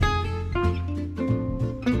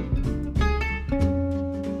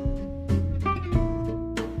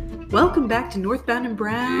Welcome back to Northbound and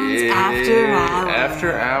Browns Yeah, After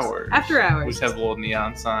Hours. After Hours. We just have a little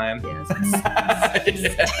neon sign. Yes.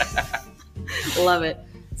 Love it.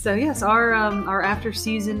 So yes, our after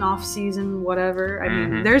season, off season, whatever. I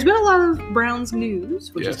mean, there's been a lot of Browns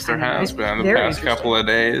news, which is there has been the past couple of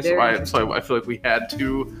days. So I feel like we had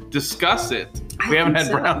to discuss it. We haven't had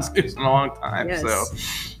Browns news in a long time. Yes. So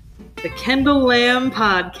the Kendall Lamb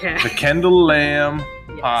podcast. The Kendall Lamb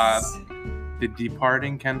pod. Yes. The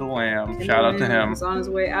departing Kendall Lamb. Kendall Shout out to Lamb him. is on his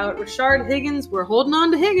way out. Rashard Higgins, we're holding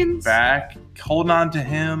on to Higgins. Back, holding on to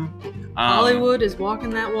him. Hollywood is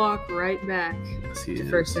walking that walk right back to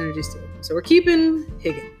First Energy Stadium. So we're keeping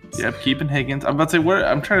Higgins. Yep, keeping Higgins. I'm about to say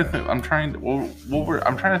I'm trying to think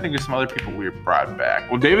of some other people we brought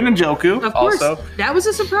back. Well, David Njoku. Of course, also. That was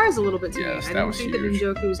a surprise a little bit to me. Yes, I that didn't was think huge. that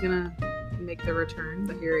Njoku was gonna make the return,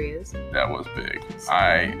 but here he is. That was big.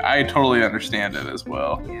 I totally understand it as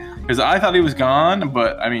well. Yeah. Because I thought he was gone,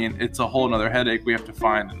 but I mean, it's a whole nother headache. We have to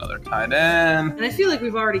find another tight end. And I feel like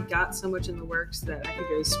we've already got so much in the works that I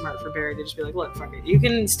think it was smart for Barry to just be like, look, fuck it. You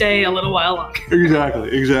can stay a little while longer.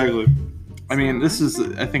 Exactly. I mean,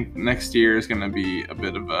 I think next year is going to be a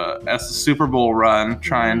bit of a Super Bowl run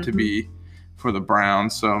trying to be for the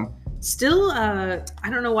Browns. So still, I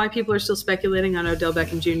don't know why people are still speculating on Odell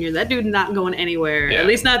Beckham Jr. That dude not going anywhere, Yeah. at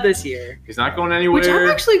least not this year. He's not going anywhere. Which I'm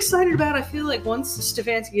actually excited about. I feel like once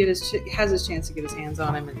Stefanski has his chance to get his hands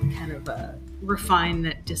on him and kind of refine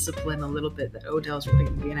that discipline a little bit, that Odell's really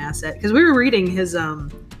going to be an asset. Because we were reading his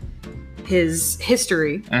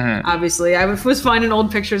history. Obviously, I was finding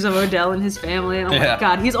old pictures of Odell and his family, and oh my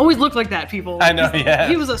god, he's always looked like that. People, I know, yeah.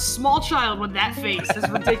 He was a small child with that face. It's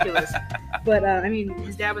ridiculous. But I mean,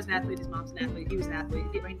 his dad was an athlete, his mom's an athlete, he was an athlete.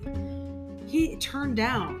 He turned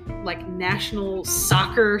down like national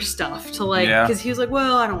soccer stuff to because he was like,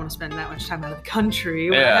 well, I don't want to spend that much time out of the country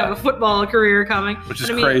when I have a football career coming. Which is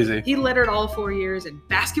crazy. He lettered all 4 years in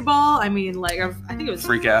basketball. I mean, I think it was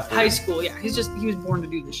freak athlete. High school. Yeah, he was born to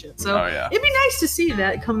do this shit. So it'd be nice to see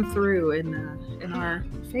that come through in our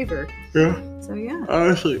favor. Yeah. So yeah.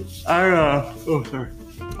 Honestly,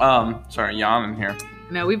 sorry, yawning here.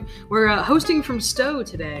 No, we're hosting from Stowe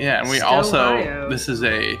today. Yeah, and we Stowe, also Ohio. This is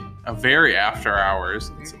a very after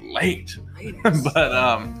hours. It's late, but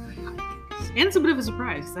and it's a bit of a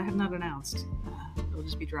surprise because I have not announced. It'll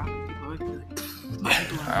just be dropping. People will be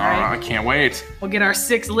like, I can't wait. We'll get our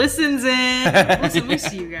 6 listens in. We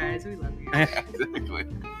see you guys. We love you. Exactly.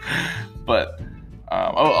 But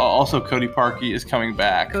also Cody Parkey is coming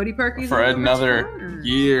back. Cody Parkey for another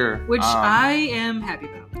year, which I am happy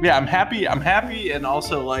about. Yeah, I'm happy. I'm happy and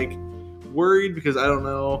also worried because I don't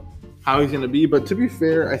know how he's going to be. But to be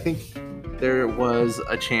fair, I think there was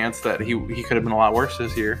a chance that he could have been a lot worse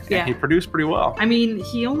this year. And he produced pretty well. I mean,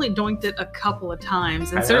 he only doinked it a couple of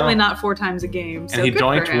times, and certainly not 4 times a game. So and he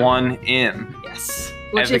doinked one in. Yes.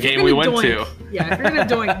 At the game we went to. Yeah, if you're going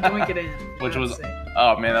to doink it in. Which was,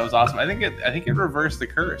 oh man, that was awesome. I think it reversed the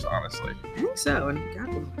curse, honestly. I think so.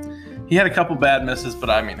 And he had a couple bad misses, but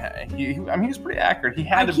I mean, hey, he was pretty accurate. He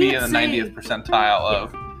had to be in the 90th percentile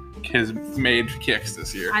of his made kicks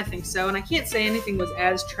this year. I think so, and I can't say anything was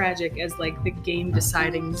as tragic as the game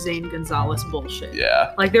deciding Zane Gonzalez bullshit.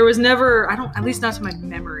 Yeah. There was never, at least not to my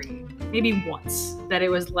memory, maybe once, that it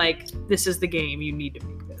was this is the game, you need to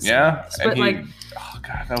make this. Yeah. But oh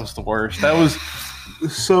god, that was the worst. That was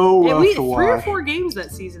so rough to watch. 3 or 4 games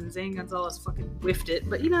that season, Zane Gonzalez fucking whiffed it,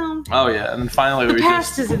 but Oh yeah, and then finally the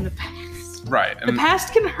past is in the past. Right. The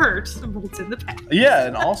past can hurt, but it's in the past. Yeah,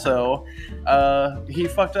 and also he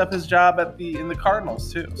fucked up his job in the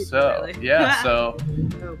Cardinals too. So really? So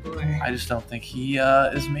oh boy. I just don't think he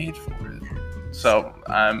is made for it. So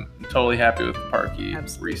I'm totally happy with Parkey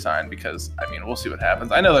re-signed because we'll see what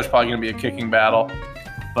happens. I know there's probably going to be a kicking battle,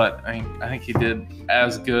 but I think he did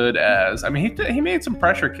as good as he made some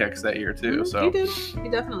pressure kicks that year too. So he did. He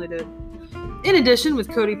definitely did. In addition, with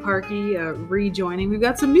Cody Parkey rejoining, we've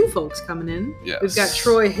got some new folks coming in. Yes. We've got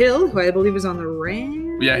Troy Hill, who I believe was on the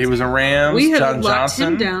Rams. Yeah, he was a Rams. We have John locked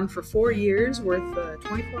Johnson. him down for 4 years, worth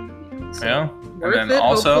 $24 million. So yeah, worth and then it,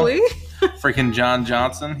 also hopefully. freaking John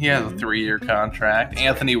Johnson. He has a 3-year contract.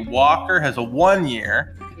 Anthony Walker has a 1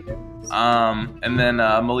 year. And then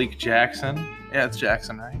Malik Jackson. Yeah, it's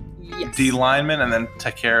Jackson, right? Yes. D lineman, and then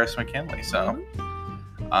Takaris McKinley. So.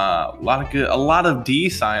 A lot of D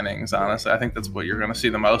signings, honestly. I think that's what you're going to see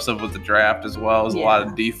the most of with the draft, as well as a lot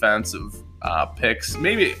of defensive picks.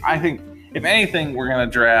 Maybe, I think, if anything we're going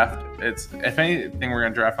to draft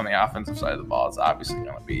on the offensive side of the ball, it's obviously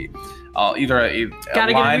going to be either a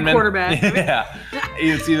Gotta lineman. Get a new quarterback. Yeah,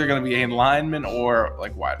 it's either going to be a lineman or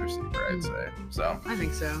like wide receiver, I'd say. So I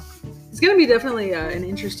think so. It's going to be definitely an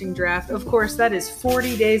interesting draft. Of course, that is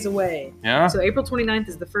 40 days away. Yeah. So April 29th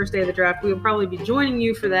is the first day of the draft. We will probably be joining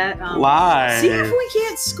you for that. Live. See if we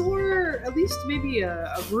can't score at least maybe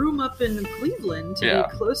a room up in Cleveland to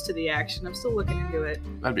be close to the action. I'm still looking into it.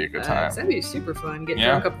 That'd be a good time. That'd be super fun. Get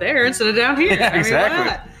drunk up there instead of down here. Yeah, exactly. Why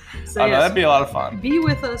not? So, yes, that'd be a lot of fun. Be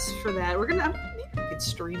with us for that. Maybe we could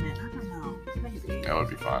stream it. I don't know. Maybe. That would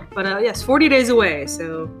be fun. But yes, 40 days away.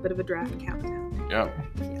 So bit of a draft countdown. Yep.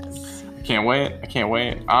 Yes. I can't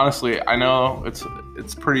wait. Honestly, I know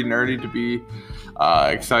it's pretty nerdy to be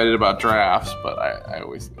excited about drafts, but I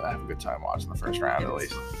always have a good time watching the first round at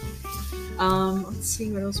least. Let's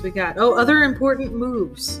see what else we got. Oh, other important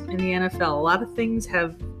moves in the NFL. A lot of things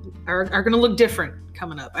are going to look different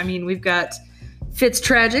coming up. I mean, we've got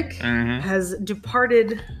Fitztragic has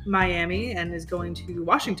departed Miami and is going to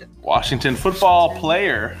Washington. Washington football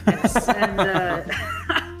player. Yes, and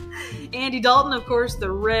Andy Dalton, of course,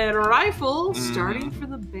 the Red Rifle, starting for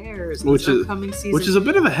the Bears this upcoming season. Which is a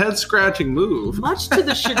bit of a head-scratching move. Much to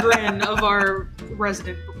the chagrin of our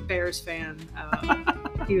resident Bears fan.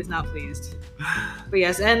 He was not pleased. But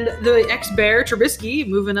yes, and the ex-Bear, Trubisky,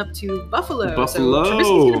 moving up to Buffalo. So Trubisky's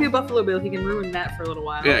going to be a Buffalo Bill. He can ruin that for a little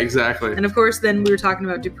while. Yeah, exactly. And of course, then we were talking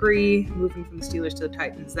about Dupree moving from the Steelers to the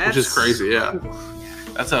Titans. Which is crazy, yeah.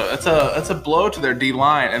 That's a blow to their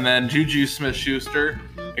D-line. And then Juju Smith-Schuster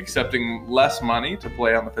accepting less money to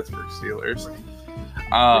play on the Pittsburgh Steelers.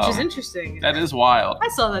 Which is interesting. That is wild. I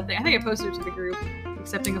saw that thing. I think I posted it to the group.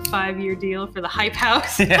 Accepting a 5-year deal for the Hype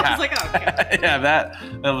House. Yeah. I was like, oh, okay. Yeah, that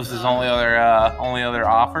was his only other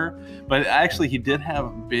offer. But actually, he did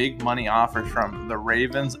have big money offers from the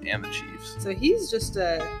Ravens and the Chiefs. So he's just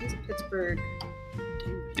he's a Pittsburgh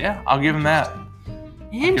dude. Yeah, I'll give him that.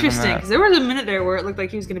 Interesting, because there was a minute there where it looked like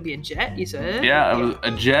he was going to be a Jet. You said? Yeah, it was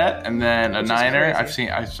a Jet and then a Niner. I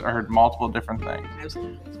heard multiple different things.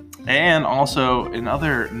 Absolutely. And also in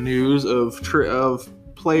other news of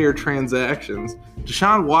player transactions,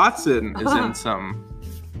 Deshaun Watson is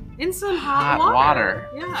in some hot water.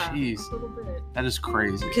 Yeah, jeez, a little bit. That is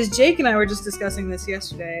crazy. Because Jake and I were just discussing this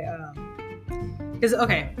yesterday. Because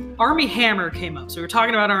Armie Hammer came up, so we were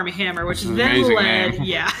talking about Armie Hammer, which then led,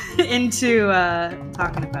 into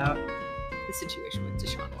talking about the situation with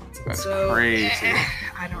Deshaun Watson. That's crazy.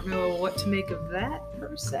 I don't know what to make of that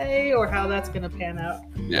per se, or how that's going to pan out.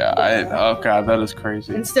 Yeah, oh god, that is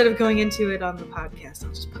crazy. Instead of going into it on the podcast,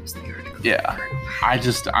 I'll just post the article. Yeah, I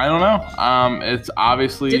don't know. It's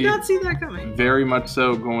obviously did not see that coming. Very much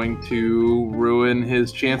so going to ruin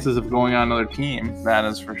his chances of going on another team. That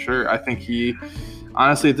is for sure. I think he,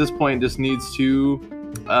 honestly, at this point, just needs to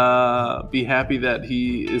be happy that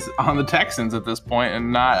he is on the Texans at this point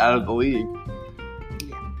and not out of the league.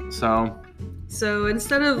 Yeah. So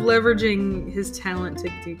instead of leveraging his talent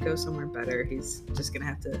to go somewhere better, he's just going to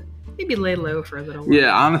have to maybe lay low for a little while.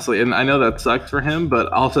 Yeah, honestly, and I know that sucks for him, but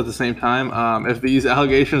also at the same time, if these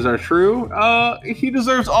allegations are true, he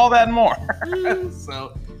deserves all that and more.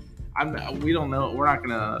 So we don't know. We're not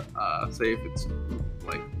going to say if it's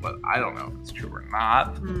but I don't know if it's true or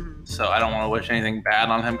not. So I don't want to wish anything bad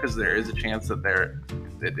on him because there is a chance that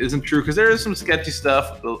it isn't true, because there is some sketchy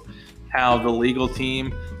stuff. How the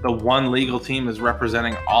one legal team is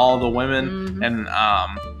representing all the women, and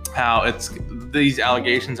how these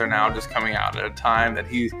allegations are now just coming out at a time that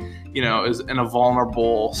he, is in a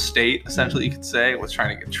vulnerable state, essentially, you could say, was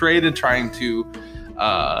trying to get traded, trying to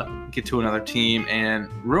get to another team, and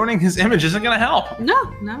ruining his image isn't going to help.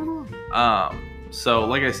 No, not at all. So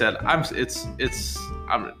like I said, it's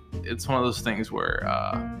one of those things where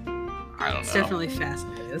I don't know. It's definitely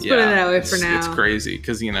fascinating. Let's put it that way for now. It's crazy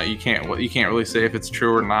because you can't really say if it's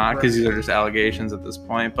true or not, because these are just allegations at this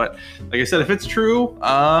point. But like I said, if it's true,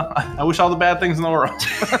 I wish all the bad things in the world.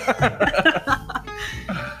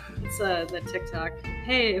 It's that TikTok.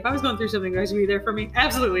 Hey, if I was going through something, guys, would you be there for me?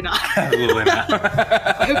 Absolutely not. Absolutely not.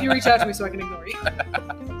 I hope you reach out to me so I can ignore you.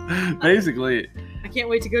 Basically. I can't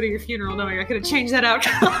wait to go to your funeral knowing I could have changed that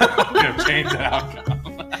outcome.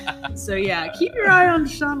 So yeah, keep your eye on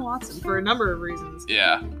Deshaun Watson for a number of reasons.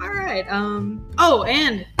 Yeah. All right.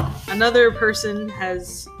 And another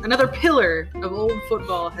pillar of old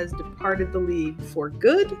football has departed the league for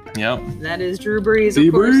good. Yep. That is Drew Brees,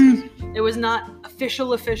 of course. It was not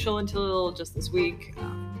official until just this week.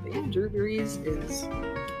 But yeah, Drew Brees is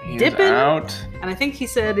dipping out. And I think he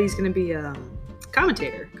said he's going to be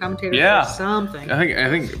commentator Yeah. for something. I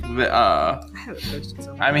think that, I have it posted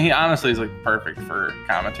somewhere. I mean, he honestly is like perfect for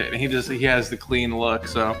commentating. He has the clean look.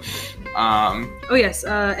 So, oh yes,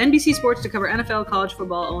 NBC Sports to cover NFL, college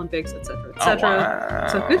football, Olympics, etc., etc. wow.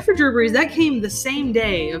 So good for Drew Brees. That came the same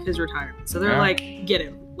day of his retirement. So they're like, get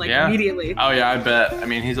him, immediately. Oh yeah, I bet. I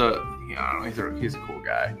mean, he's a cool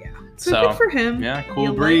guy. Yeah. So good for him. Yeah, cool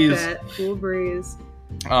You breeze. Like that. Cool breeze.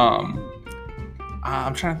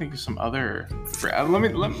 I'm trying to think of some other. Let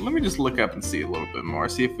me just look up and see a little bit more.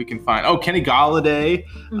 See if we can find. Oh, Kenny Golladay,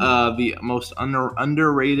 the most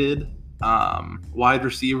underrated wide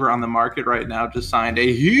receiver on the market right now, just signed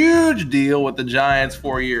a huge deal with the Giants,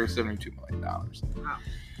 4 years, $72 million. Wow,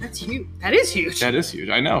 that's huge. That is huge. That is huge.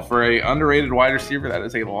 I know, for a underrated wide receiver, that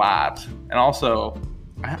is a lot. And also,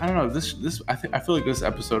 I don't know. I feel like this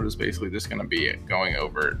episode is basically just going to be going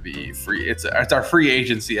over the free. It's our free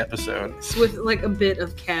agency episode with like a bit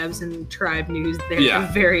of Cavs and Tribe news there at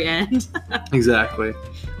the very end. Exactly.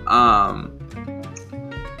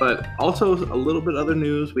 But also a little bit other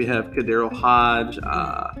news. We have Kadarius Hodge.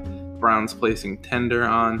 Browns placing tender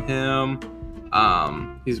on him.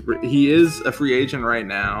 He is a free agent right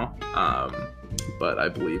now. But I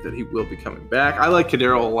believe that he will be coming back. I like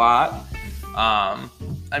Kadarius a lot.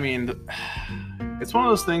 I mean, it's one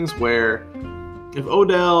of those things where if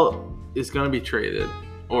Odell is going to be traded,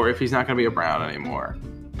 or if he's not going to be a Brown anymore,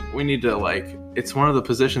 we need to it's one of the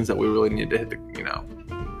positions that we really need to hit the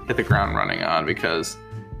ground running on, because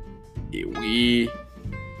it's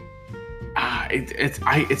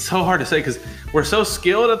so hard to say, because we're so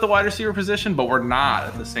skilled at the wide receiver position, but we're not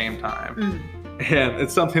at the same time. And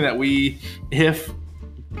it's something that if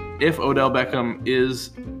Odell Beckham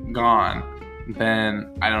is gone,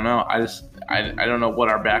 then I don't know. I don't know what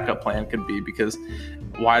our backup plan could be, because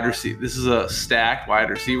this is a stacked wide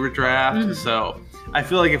receiver draft. So I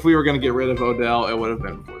feel like if we were going to get rid of Odell, it would have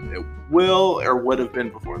been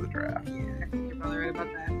before the draft. Yeah, I think you're probably right about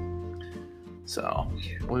that. So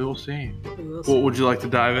we will see. What would you like to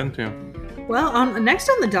dive into? Well, next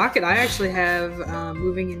on the docket, I actually have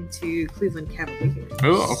moving into Cleveland Cavaliers.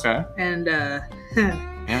 Oh, okay. And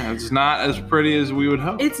yeah, it's not as pretty as we would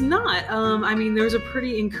hope. It's not. I mean, there was a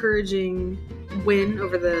pretty encouraging win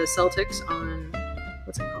over the Celtics on,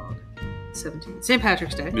 what's it called? 17th. St.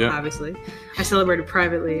 Patrick's Day, obviously. I celebrated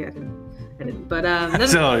privately. I didn't. But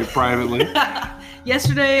celebrate privately.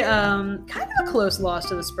 Yesterday, kind of a close loss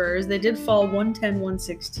to the Spurs. They did fall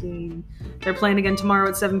 110-116. They're playing again tomorrow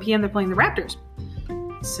at 7 p.m. They're playing the Raptors.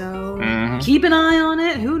 So keep an eye on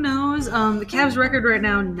it. Who knows? The Cavs' record right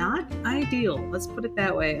now, not ideal. Let's put it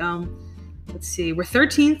that way. Let's see. We're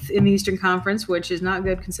 13th in the Eastern Conference, which is not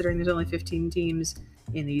good considering there's only 15 teams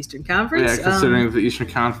in the Eastern Conference. Yeah, considering the Eastern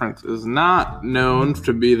Conference is not known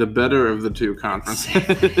to be the better of the two conferences.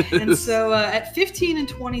 And so at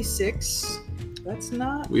 15-26, that's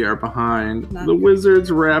not. We are behind the good. Wizards,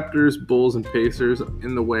 Raptors, Bulls, and Pacers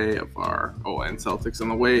in the way of our and Celtics in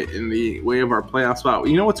the way of our playoff spot.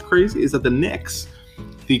 You know what's crazy is that the Knicks,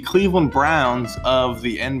 the Cleveland Browns of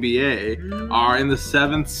the NBA, are in the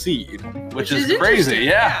 7th seed, which is crazy.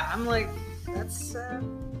 Yeah, I'm like, that's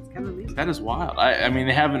kind of amazing. That is wild. I mean,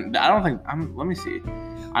 they haven't. I don't think. Let me see.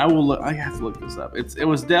 I will look. I have to look this up. It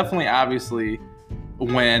was definitely obviously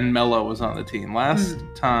when Melo was on the team. Last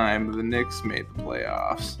time the Knicks made the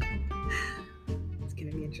playoffs. It's going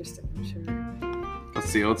to be interesting, I'm sure. Let's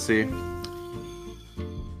see. Oh,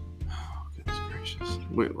 goodness gracious.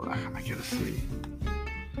 Wait, I gotta see.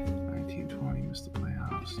 1920 missed the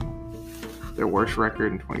playoffs. Their worst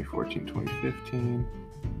record in 2014, 2015.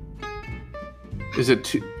 Is it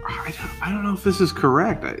two? I don't know if this is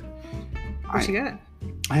correct. What you got?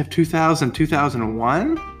 I have 2000,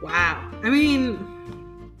 2001. Wow. I mean,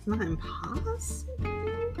 it's not impossible.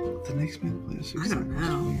 The Knicks made the playoffs. I don't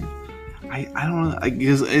know. I don't know.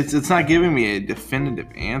 Because it's not giving me a definitive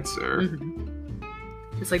answer.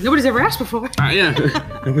 It's like nobody's ever asked before. Yeah,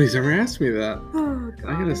 nobody's ever asked me that. Oh,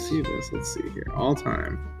 I gotta see this. Let's see here. All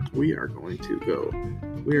time. We are going to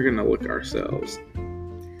look ourselves.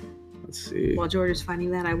 Let's see. While George is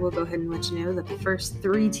finding that, I will go ahead and let you know that the first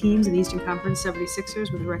 3 teams in the Eastern Conference,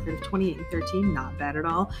 76ers with a record of 28-13, not bad at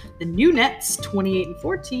all. The new Nets,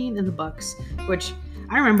 28-14, and the Bucks, which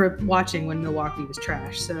I remember watching when Milwaukee was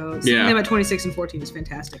trash. So seeing them at 26-14 is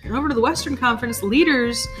fantastic. And over to the Western Conference,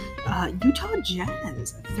 leaders, Utah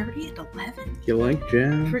Jazz, 30-11. You like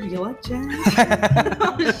Jazz? You like Jazz?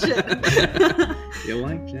 Oh, shit. You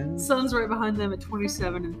like Jazz? Suns right behind them at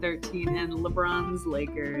 27-13, and LeBron's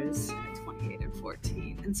Lakers at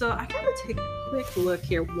 28-14. And so I gotta take a quick look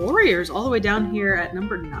here. Warriors all the way down here at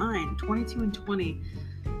number 9, 22-20.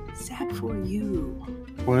 Sad for you.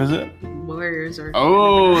 What is it? Warriors are.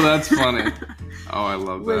 Oh, that's funny. Oh, I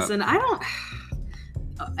love that. Listen,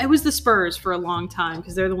 it was the Spurs for a long time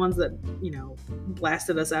because they're the ones that,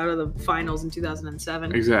 blasted us out of the finals in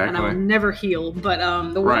 2007. Exactly. And I will never heal. But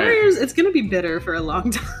the Warriors, it's going to be bitter for a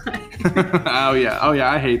long time. Oh,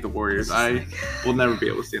 yeah. I hate the Warriors. I will never be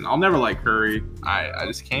able to stand. I'll never like Curry. I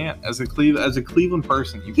just can't. As a Cleveland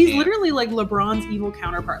person, He's literally like LeBron's evil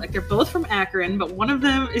counterpart. Like, they're both from Akron, but one of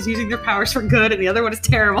them is using their powers for good and the other one is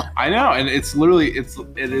terrible. I know. And it is literally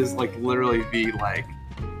the like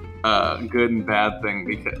good and bad thing,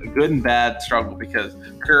 because good and bad struggle, because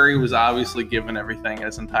Curry was obviously given everything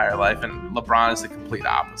his entire life, and LeBron is the complete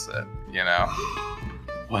opposite.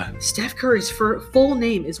 What? Steph Curry's full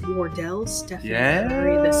name is Wardell Stephen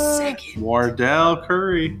Curry II. Wardell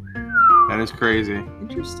Curry. That is crazy.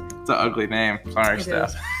 Interesting. It's an ugly name. Sorry, It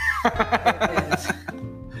Steph. It is.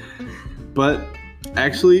 But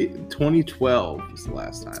actually, 2012 was the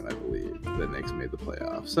last time, I believe, the Knicks made the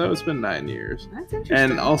playoffs. So it's been 9 years. That's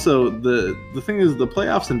interesting. And also, the thing is, the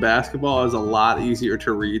playoffs in basketball is a lot easier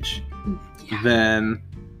to reach than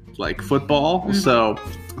like football. Mm-hmm. So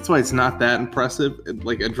that's why it's not that impressive.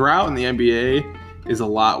 Like, a drought in the NBA is a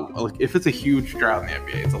lot, like, if it's a huge drought in the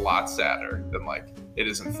NBA, it's a lot sadder than like it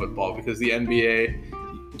is in football, because the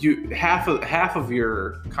NBA, half of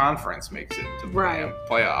your conference makes it to the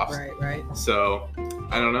playoffs. Right. So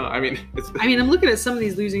I don't know. I mean, I'm looking at some of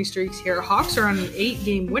these losing streaks here. Hawks are on an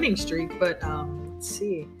 8-game winning streak, but let's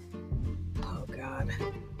see. Oh God.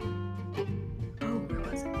 Oh, where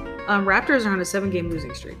was it? Raptors are on a 7-game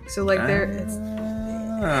losing streak. So like it's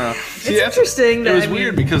interesting. It was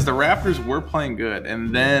weird because the Raptors were playing good,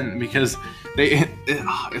 and then because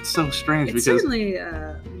it's so strange because certainly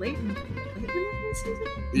late in the season.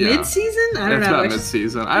 Yeah. Mid-season? I don't know. It's about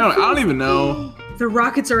mid-season. I don't even know. The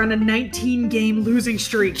Rockets are on a 19-game losing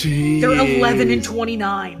streak. Jeez. They're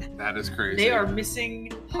 11-29. That is crazy. They are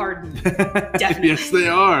missing Harden. Definitely. Yes, they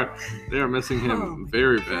are. They are missing him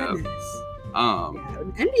very bad.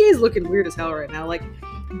 NBA is looking weird as hell right now. Like,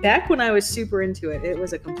 back when I was super into it, it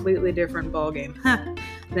was a completely different ballgame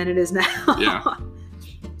than it is now. Yeah.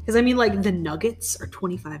 Because like the Nuggets are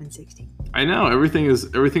 25-16. I know everything is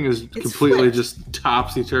completely flipped. Just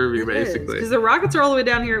topsy turvy, basically. Because the Rockets are all the way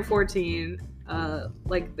down here at 14.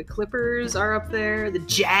 Like the Clippers are up there. The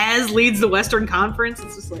Jazz leads the Western Conference.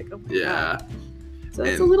 It's just like, oh my God. So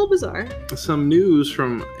it's a little bizarre. Some news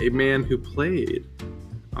from a man who played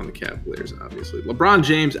on the Cavaliers, obviously. LeBron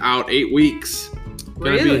James out 8 weeks.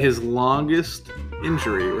 Going to be his longest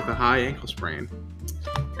injury with a high ankle sprain.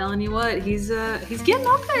 Telling you what, he's getting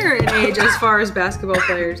up there in age as far as basketball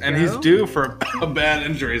players go. And he's due for a bad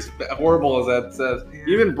injury, as horrible as that says. Yeah.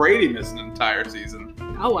 Even Brady missed an entire season.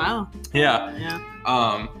 Oh, wow. Yeah.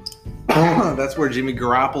 That's where Jimmy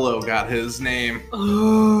Garoppolo got his name.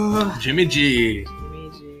 Jimmy G.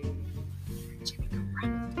 Jimmy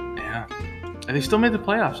Garoppolo. Yeah. And they still made the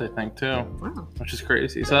playoffs, I think, too. Wow. Which is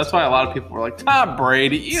crazy. So that's why a lot of people were like, Tom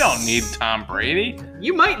Brady. You don't need Tom Brady.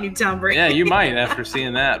 You might need Tom Brady. Yeah, you might after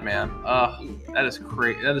seeing that, man. That is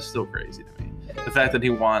crazy. That is still crazy to me. The fact that he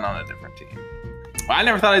won on a different team. Well, I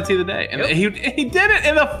never thought I'd see the day. And he did it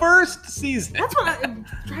in the first season. That's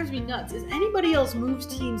what drives me nuts. Is anybody else moves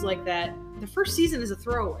teams like that, the first season is a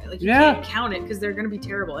throwaway. Like, you can't count it because they're going to be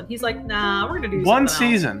terrible. And he's like, nah, we're going to do one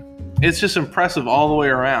season. It's just impressive all the way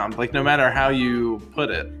around. Like, no matter how you put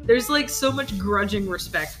it. There's like so much grudging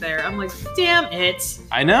respect there. I'm like, damn it.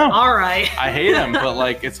 I know. All right. I hate him, but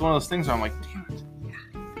like, it's one of those things where I'm like, damn it.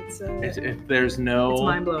 If there's no, it's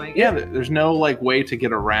mind blowing. Yeah, there's no like way to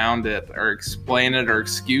get around it or explain it or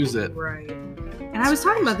excuse it. Right. And I was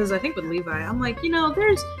talking about this, I think, with Levi. I'm like,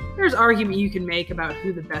 there's argument you can make about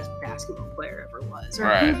who the best basketball player ever was, or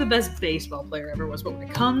who the best baseball player ever was. But when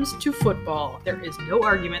it comes to football, there is no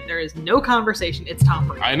argument. There is no conversation. It's Tom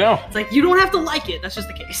Brady. I know. It's like, you don't have to like it. That's just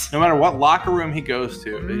the case. No matter what locker room he goes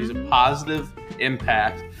to, he's a positive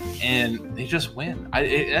impact, and they just win.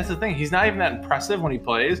 That's the thing. He's not even that impressive when he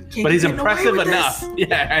plays, but he's impressive enough.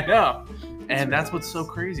 Yeah, I know. And that's what's so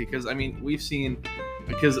crazy, because we've seen,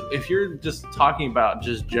 because if you're just talking about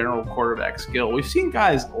just general quarterback skill, we've seen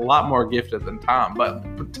guys a lot more gifted than Tom, but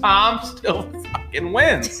Tom still fucking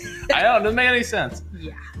wins. I don't. It doesn't make any sense.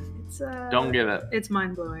 Yeah. Don't get it. It's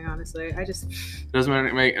mind blowing, honestly. I just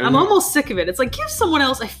doesn't make. I'm almost sick of it. It's like, give someone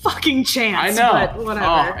else a fucking chance. I know. But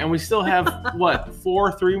whatever. And we still have what 3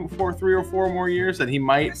 or 4 more years that he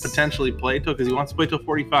might potentially play till, because he wants to play till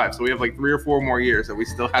 45. So we have like 3 or 4 more years that we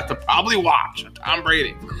still have to probably watch Tom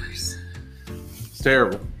Brady. Of course. It's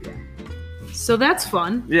terrible. So that's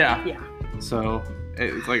fun. Yeah. Yeah. So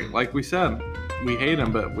it's like we said, we hate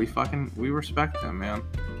him, but we respect him, man.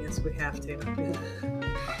 Yes, we have to.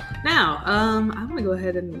 Now, I want to go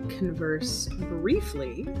ahead and converse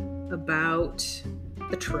briefly about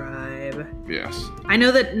the tribe. Yes. I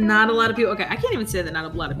know that not a lot of people... Okay, I can't even say that not a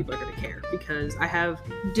lot of people are going to care, because I have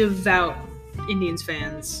devout Indians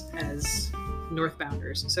fans as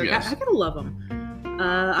Northbounders. So yes. I gotta love them.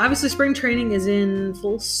 Obviously, spring training is in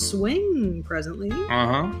full swing presently.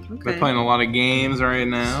 Okay. They're playing a lot of games right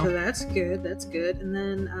now. So that's good. That's good. And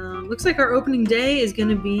then looks like our opening day is going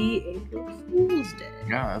to be April Fool's Day.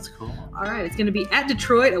 Yeah, that's cool. All right. It's going to be at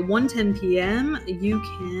Detroit at 1:10 p.m. You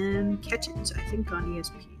can catch it, I think, on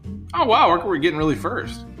ESPN. Oh, wow. We're getting really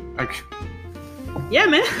first. Yeah,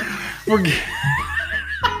 man.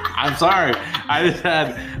 I'm sorry. I just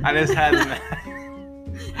had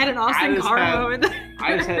an Austin Carr moment.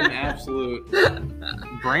 I just had an absolute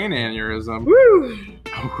brain aneurysm. Woo!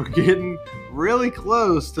 We're getting really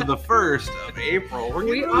close to the 1st of April.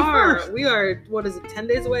 We are, what is it, 10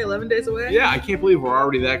 days away, 11 days away? Yeah, I can't believe we're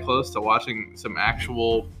already that close to watching some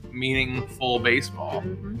actual meaningful baseball.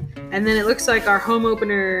 Mm-hmm. And then it looks like our home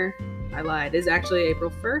opener, I lied, is actually April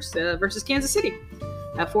 1st versus Kansas City.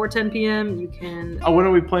 At 4:10 p.m. you can... Oh, when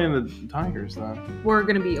are we playing the Tigers, then? We're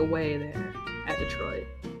going to be away there at Detroit.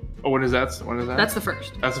 Oh, when is that? That's the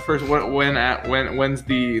 1st. That's the 1st. When's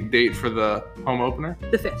the date for the home opener?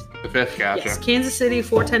 The 5th. The 5th, gotcha. Yes, Kansas City,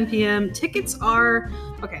 4:10 p.m. Tickets are...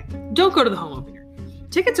 Okay, don't go to the home opener.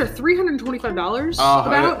 Tickets are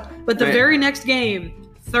 $325 but the very next game...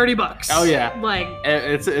 $30. Oh yeah, like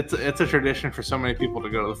it's a tradition for so many people to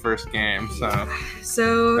go to the first game,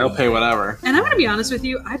 so they'll pay whatever. And I'm gonna be honest with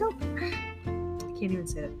you, I can't even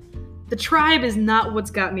say it. The tribe is not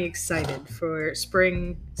what's got me excited for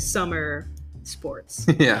spring, summer sports.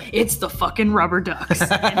 Yeah, it's the fucking Rubber Ducks,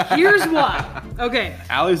 and here's why. Okay,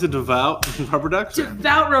 Allie's a devout Rubber Ducks fan.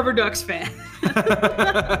 Devout Rubber Ducks fan.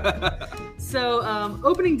 So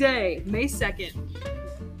opening day, May 2nd.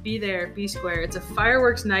 Be there, be square. It's a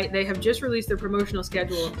fireworks night. They have just released their promotional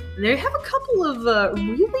schedule, and they have a couple of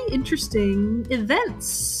really interesting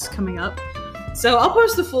events coming up. So I'll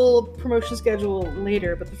post the full promotion schedule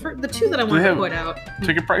later, but the two that I want to point out...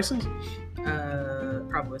 Ticket prices?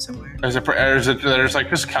 Probably somewhere. There's like,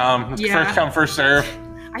 just come. It's first come, first serve.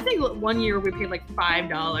 I think one year we paid like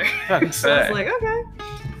 $5. That's so I was like, okay.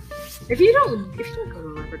 If you don't go to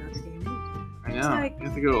a Rubber Ducks game, yeah, you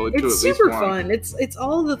have to go to it's super fun. It's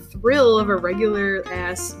all the thrill of a regular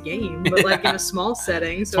ass game, but like in a small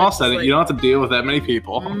setting. So you don't have to deal with that many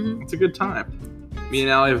people. Mm-hmm. It's a good time. Me and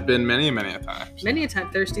Allie have been many a time. Many a time.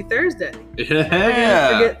 Thirsty Thursday.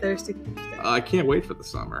 Yeah. Forget Thirsty Thursday. I can't wait for the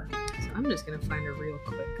summer. So I'm just gonna find her real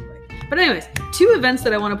quick. But anyways, two events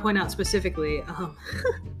that I want to point out specifically.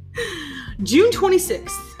 June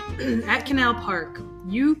 26th at Canal Park,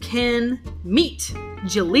 you can meet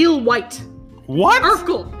Jaleel White. What?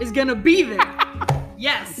 Urkel is gonna be there.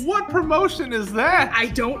 Yes. What promotion is that? I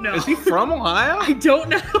don't know. Is he from Ohio? I don't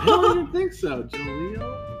know. I don't think so.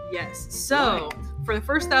 Jaleel? Yes. So, for the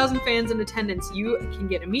first 1,000 fans in attendance, you can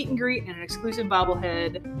get a meet and greet and an exclusive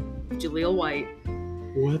bobblehead of Jaleel White.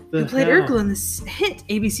 What the hell? He played Urkel in this hit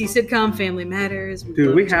ABC sitcom Family Matters.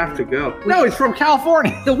 Dude, we have to go. No, he's from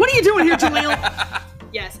California. So what are you doing here, Jaleel?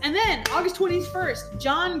 Yes. And then, August 21st,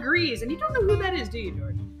 John Grease. And you don't know who that is, do you,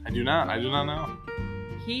 George? I do not know.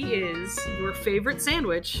 He is your favorite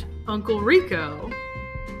sandwich, Uncle Rico,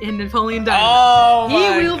 in Napoleon Dynamite. Oh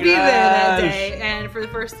my He will be there that day, and for the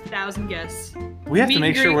first 1,000 guests. We have to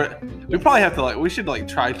make sure we probably have to we should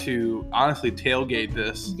try to honestly tailgate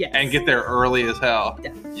this and get there early as hell.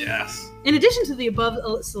 Definitely. Yes. In addition to the above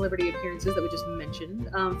celebrity appearances that we just mentioned,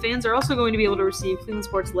 fans are also going to be able to receive Cleveland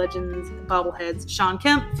sports legends, bobbleheads, Sean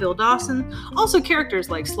Kemp, Phil Dawson, also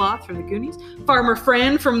characters like Sloth from the Goonies, Farmer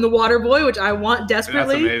Fran from The Waterboy, which I want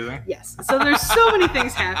desperately. That's amazing. Yes. So there's so many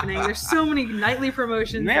things happening. There's so many nightly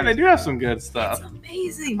promotions. Man, they do have some good stuff. It's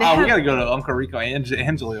amazing. We got to go to Uncle Rico and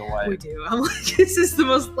Jaleel White. We do. I'm like, this is the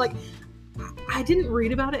most I didn't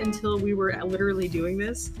read about it until we were literally doing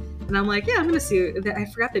this. And I'm like, yeah, I'm going to see it. I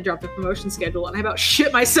forgot they dropped the promotion schedule, and I about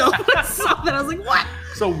shit myself when I saw that. I was like, what?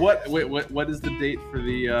 So what is the date for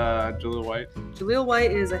the Jaleel White? Jaleel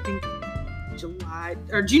White is, I think, June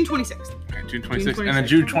 26th. Okay, June 26th. And then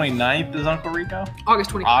June 29th is Uncle Rico?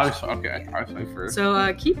 August 21st. Okay. August 21st.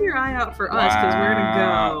 So keep your eye out for us, because we're going to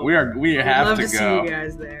go. We have love to go. See you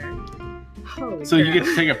guys there. Holy so crap. You get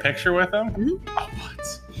to take a picture with them? Mm-hmm. Oh,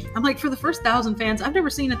 what? I'm like, for the first 1,000 fans, I've never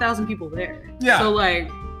seen 1,000 people there. Yeah. So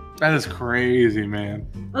that is crazy, man.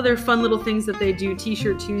 Other fun little things that they do.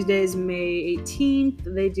 T-shirt Tuesdays, May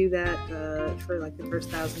 18th. They do that for the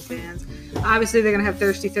first 1,000 fans. Obviously, they're gonna have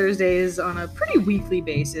Thirsty Thursdays on a pretty weekly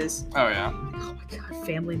basis. Oh yeah. Oh my god,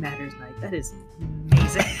 Family Matters night. That is amazing.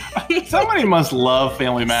 amazing. Somebody must love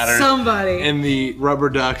Family Matters. Somebody in the Rubber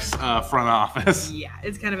Ducks front office. Yeah,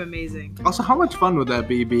 it's kind of amazing. Also, how much fun would that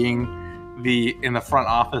be being in the front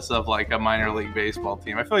office of like a minor league baseball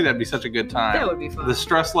team? I feel like that'd be such a good time. That would be fun. The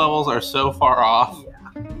stress levels are so far off. Yeah.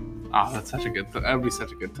 Oh, that's such a good. That would be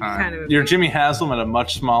such a good time. Kind of You're Jimmy Haslam at a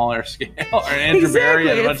much smaller scale, or Andrew Barry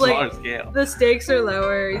at a much smaller scale. The stakes are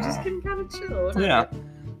lower. You just can kind of chill. Whatever. Yeah.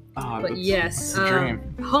 Oh, but yes, it's a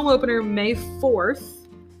dream. Home opener May 4th.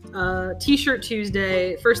 T-shirt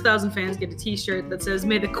Tuesday. First 1,000 fans get a T-shirt that says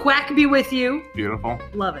 "May the Quack be with you." Beautiful.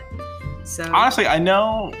 Love it. So honestly, I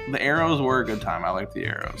know the arrows were a good time. I like the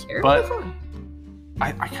arrows, but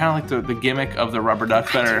I kind of like the gimmick of the Rubber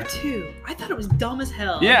Ducks better. I do too. I thought it was dumb as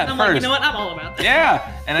hell. Yeah, I'm like, you know what? I'm all about that.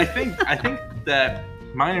 Yeah, and I think that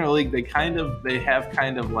minor league they have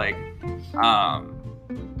kind of like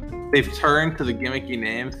they've turned to the gimmicky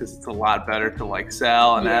names because it's a lot better to like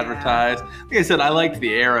sell and advertise. Like I said, I liked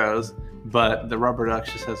the arrows, but the Rubber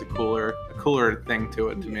Ducks just has a cooler thing to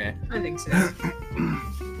it to me. I think so.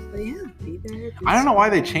 But yeah, be there. I don't know why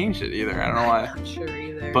they changed it either. I don't know why. I'm not sure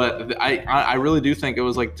either. But I really do think it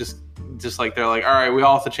was like just like they're like, all right, we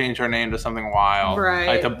all have to change our name to something wild, right?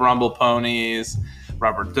 Like the Brumble Ponies,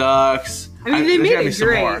 Rubber Ducks. I mean, they made it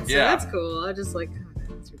great, so yeah. That's cool. I just like, oh,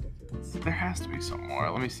 that's ridiculous. There has to be some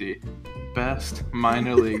more. Let me see. Best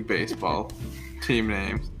minor league baseball team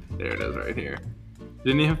names. There it is, right here.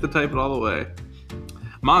 Didn't you have to type it all the way?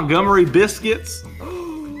 Montgomery Biscuits.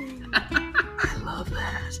 I love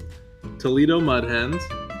that. Toledo Mud Hens.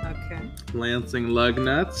 Okay. Lansing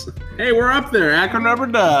Lugnuts. Hey, we're up there. Akron Rubber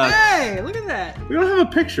Ducks. Hey, look at that. We don't have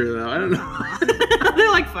a picture though. I don't know.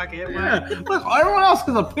 They're like, fuck it. Yeah. Look, everyone else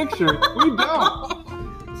has a picture. We don't.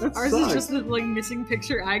 Ours is just the like missing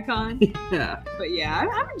picture icon. Yeah. But yeah,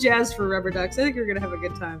 I'm jazzed for Rubber Ducks. I think we're gonna have a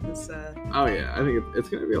good time this. Oh yeah, I think it's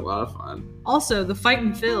gonna be a lot of fun. Also, the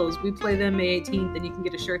Fightin' Phils, we play them May 18th, and you can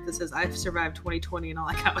get a shirt that says "I've survived 2020," and all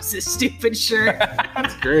I got was this stupid shirt.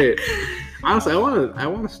 That's great. Honestly, I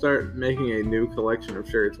want to start making a new collection of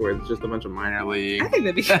shirts where it's just a bunch of minor league. I think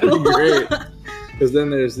that'd be cool. That'd be great. Because then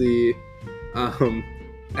there's the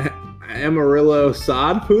Amarillo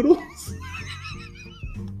Sod Poodles.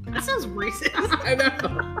 That sounds racist. I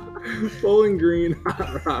know. Bowling Green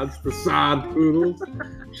Hot Rods, the Sod Poodles,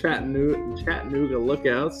 Chattanooga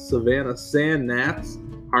Lookouts, Savannah Sand Gnats,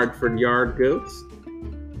 Hartford Yard Goats,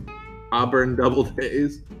 Auburn Double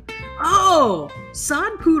Days. Oh,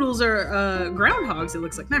 Sod Poodles are groundhogs. It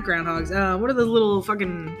looks like not groundhogs. What are those little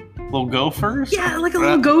fucking little gophers? Yeah, like a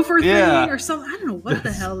little gopher thing or something. I don't know what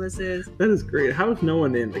the hell this is. That is great. How is no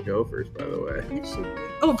one into gophers, by the way? It should be.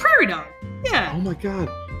 Oh, prairie dog. Yeah. Oh my god.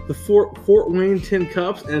 The Fort Wayne tin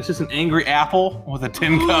cups, and it's just an angry apple with a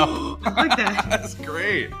tin cup. I like that. That's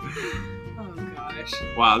great. Oh gosh.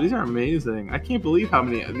 Wow, these are amazing. I can't believe how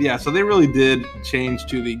many. Yeah, so they really did change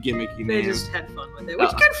to the gimmicky name. They just had fun with it,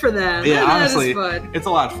 which good for them. Yeah, honestly, fun. It's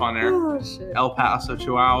a lot funner. Oh shit. El Paso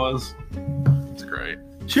Chihuahuas. It's great.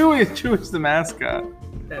 Chewy's the mascot.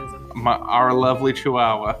 That is amazing. Our lovely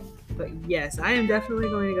Chihuahua. But yes, I am definitely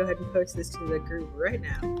going to go ahead and post this to the group right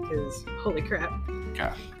now because holy crap.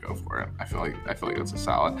 Yeah, go for it. I feel like it's a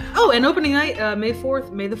solid. Oh, and opening night, May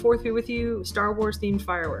 4th. May the 4th be with you. Star Wars themed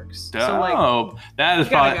fireworks. Dope. So like,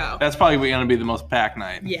 that's probably going to be the most packed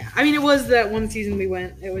night. Yeah, I mean it was that one season we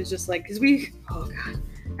went. It was just like because oh god,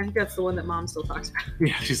 I think that's the one that Mom still talks about.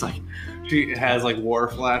 Yeah, she has like war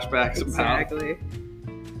flashbacks. Exactly.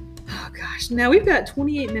 Oh gosh, now we've got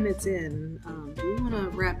 28 minutes in. Do we want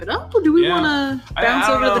to wrap it up or do we want to bounce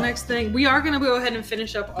over to the next thing? We are going to go ahead and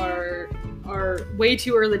finish up our way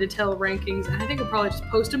too early to tell rankings, and I think we'll probably just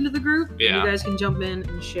post them to the group. Yeah. And you guys can jump in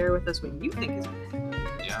and share with us what you think is going to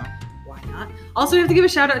happen. Yeah. Why not? Also, we have to give a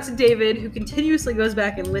shout out to David, who continuously goes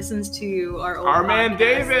back and listens to our old podcast. Man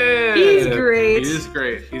David! He's great. He is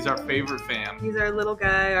great. He's our favorite fan. He's our little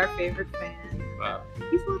guy, our favorite fan. Wow.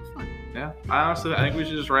 He's a lot of fun. Yeah, I think we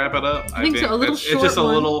should just wrap it up. I think so. A little short it's just a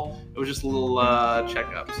one. It was just a little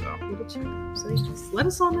checkup. So. Little checkup. So just let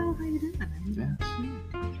us all know how you're doing. Yeah.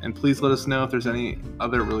 And please let us know if there's any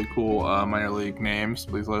other really cool minor league names.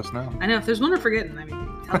 Please let us know. I know if there's one we're forgetting. I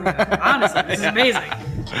mean, tell me that. Honestly, this is amazing.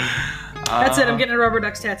 That's it. I'm getting a Rubber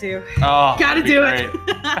Ducks tattoo. Oh, gotta do it.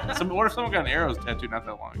 What if someone got an Arrows tattoo not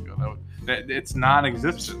that long ago? It's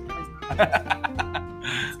non-existent.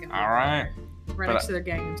 All right. Right next to their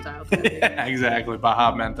Gangnam Style tattoo. Yeah, exactly.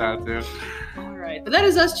 Baja Men tattoo. All right. But that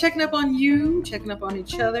is us checking up on you, checking up on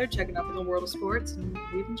each other, checking up on the world of sports, and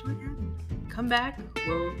we've enjoyed having you. Come back.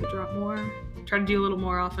 We'll drop more. Try to do a little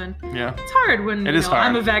more often. Yeah. It's hard when hard.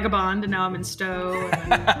 I'm a vagabond and now I'm in Stowe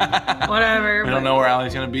and whatever. We don't know where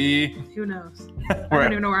Allie's going to be. Who knows? I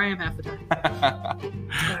don't even know where I am half the time.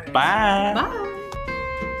 Bye. Bye.